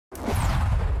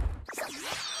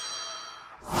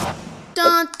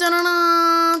Sup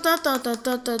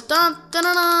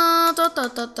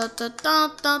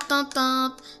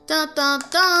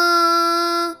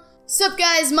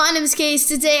guys, my name is KAYZ.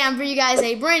 Today I'm bringing you guys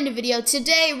a brand new video.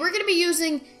 Today we're going to be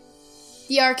using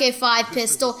the RK5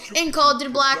 pistol in Call of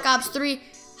Duty Black Ops 3.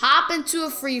 Hop into a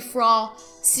free-for-all,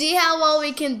 see how well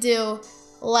we can do.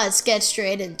 Let's get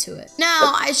straight into it.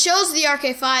 Now, I chose the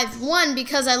RK5, 1,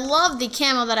 because I love the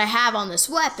camo that I have on this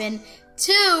weapon,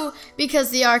 2,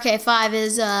 because the RK5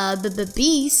 is the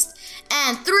beast,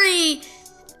 and 3,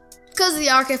 because the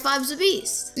RK5 is a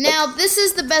beast. Now, this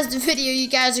is the best video you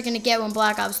guys are going to get when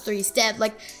Black Ops 3 is dead.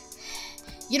 Like,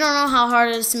 you don't know how hard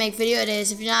it is to make video. It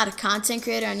is if you're not a content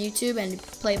creator on YouTube and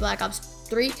play Black Ops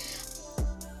 3.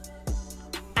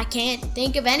 I can't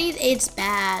think of any. It's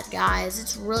bad, guys.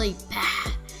 It's really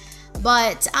bad.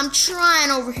 But I'm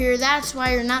trying over here. That's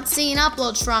why you're not seeing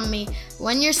uploads from me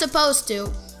when you're supposed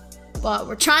to. But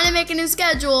we're trying to make a new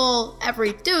schedule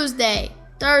every Tuesday,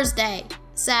 Thursday,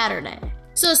 Saturday.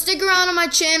 So stick around on my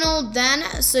channel then,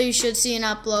 so you should see an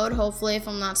upload, hopefully, if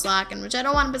I'm not slacking, which I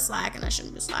don't want to be slacking. I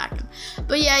shouldn't be slacking.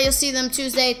 But yeah, you'll see them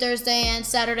Tuesday, Thursday, and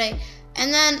Saturday.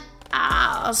 And then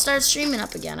I'll start streaming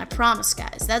up again. I promise,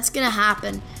 guys. That's going to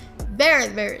happen very,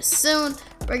 very soon.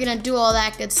 We're going to do all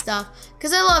that good stuff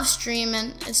because I love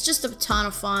streaming. It's just a ton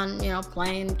of fun, you know,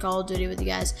 playing Call of Duty with you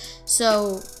guys.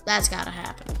 So that's got to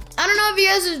happen. I don't know if you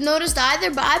guys have noticed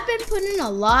either, but I've been putting a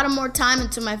lot of more time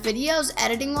into my videos,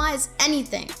 editing-wise,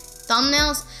 anything.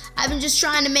 Thumbnails. I've been just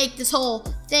trying to make this whole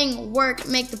thing work,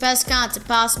 make the best content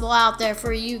possible out there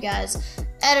for you guys.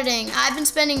 Editing, I've been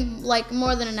spending like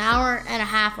more than an hour and a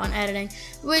half on editing,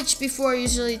 which before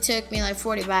usually took me like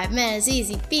 45 minutes,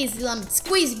 easy peasy, lemon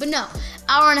squeezy, but no,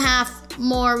 hour and a half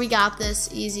more, we got this,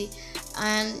 easy,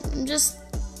 and I'm just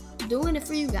doing it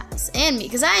for you guys, and me,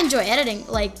 because I enjoy editing,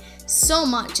 like, so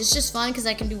much. It's just fun, because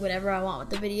I can do whatever I want with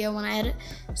the video when I edit,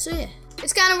 so yeah.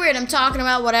 It's kind of weird, I'm talking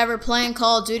about whatever, playing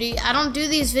Call of Duty. I don't do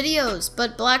these videos,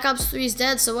 but Black Ops 3 is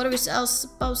dead, so what are we else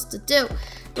supposed to do?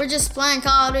 We're just playing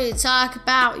Call of Duty, talk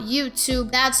about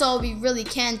YouTube. That's all we really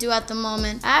can do at the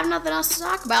moment. I have nothing else to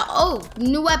talk about. Oh,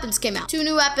 new weapons came out. 2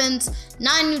 new weapons,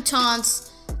 9 new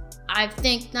taunts. I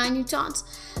think 9 new taunts.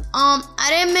 I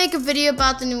didn't make a video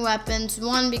about the new weapons.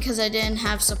 1, because I didn't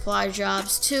have supply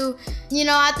jobs. 2, you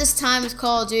know, at this time with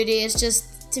Call of Duty, it's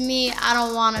just, to me, I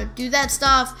don't want to do that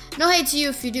stuff. No hate to you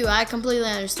if you do. I completely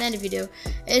understand if you do.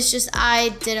 It's just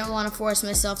I didn't want to force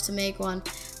myself to make one.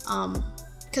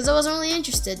 Because I wasn't really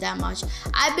interested that much.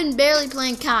 I've been barely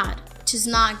playing COD, which is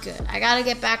not good. I gotta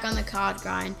get back on the COD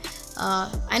grind.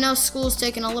 I know school's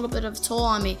taking a little bit of a toll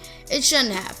on me. It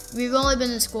shouldn't have. We've only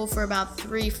been in school for about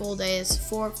 3 full days,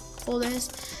 4 full days.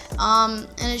 And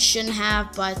it shouldn't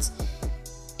have, but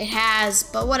it has.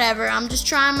 But whatever, I'm just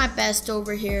trying my best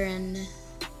over here, and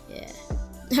yeah.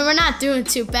 And we're not doing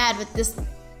too bad with this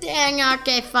dang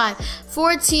RK5.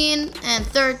 14 and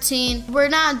 13. We're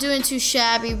not doing too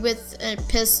shabby with a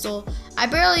pistol. I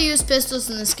barely use pistols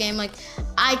in this game. Like,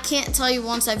 I can't tell you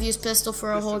once I've used pistol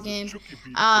for a whole game.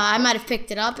 I might have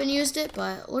picked it up and used it,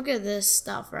 but look at this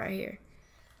stuff right here.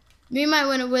 We might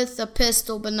win it with a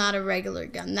pistol, but not a regular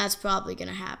gun. That's probably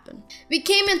gonna happen. We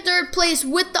came in 3rd place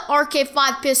with the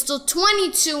RK5 pistol,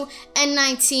 22 and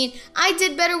 19. I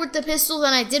did better with the pistol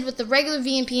than I did with the regular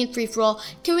VMP and free-for-all.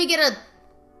 Can we get a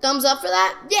thumbs up for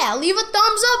that? Yeah, leave a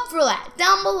thumbs up for that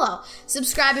down below.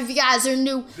 Subscribe if you guys are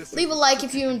new. Leave a like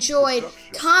if you enjoyed.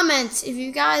 Comment if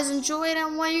you guys enjoyed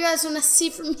and what you guys want to see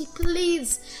from me,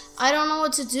 please. I don't know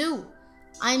what to do.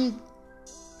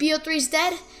 BO3's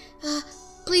dead.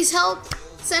 Please help.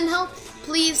 Send help,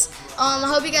 please. I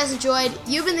hope you guys enjoyed.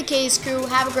 You've been the KAYZ crew.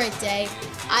 Have a great day.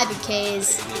 I've been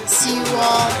KAYZ. See you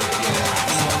all.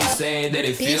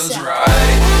 Peace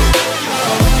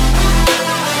out.